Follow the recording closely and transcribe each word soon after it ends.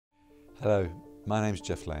Hello, my name is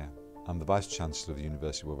Jeff Layer. I'm the Vice-Chancellor of the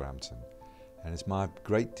University of Wolverhampton, and it's my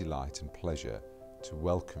great delight and pleasure to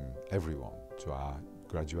welcome everyone to our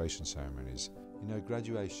graduation ceremonies. You know,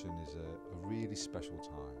 graduation is a really special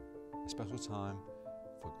time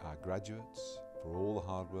for our graduates, for all the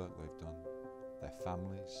hard work they've done, their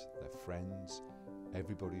families, their friends,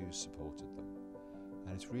 everybody who's supported them.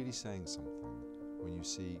 And it's really saying something when you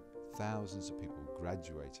see thousands of people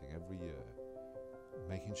graduating every year,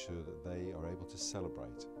 making sure that they are able to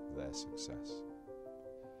celebrate their success.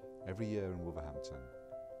 Every year in Wolverhampton,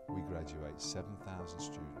 we graduate 7,000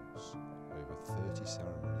 students over 30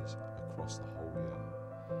 ceremonies across the whole year.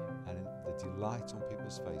 And the delight on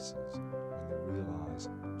people's faces when they realise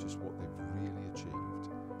just what they've really achieved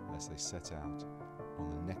as they set out on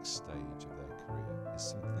the next stage of their career is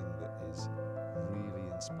something that is really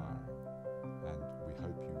inspiring. And we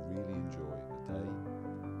hope you really enjoy the day,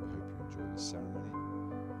 we hope you enjoy the ceremony,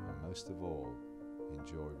 and most of all,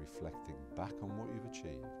 enjoy reflecting back on what you've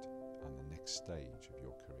achieved and the next stage of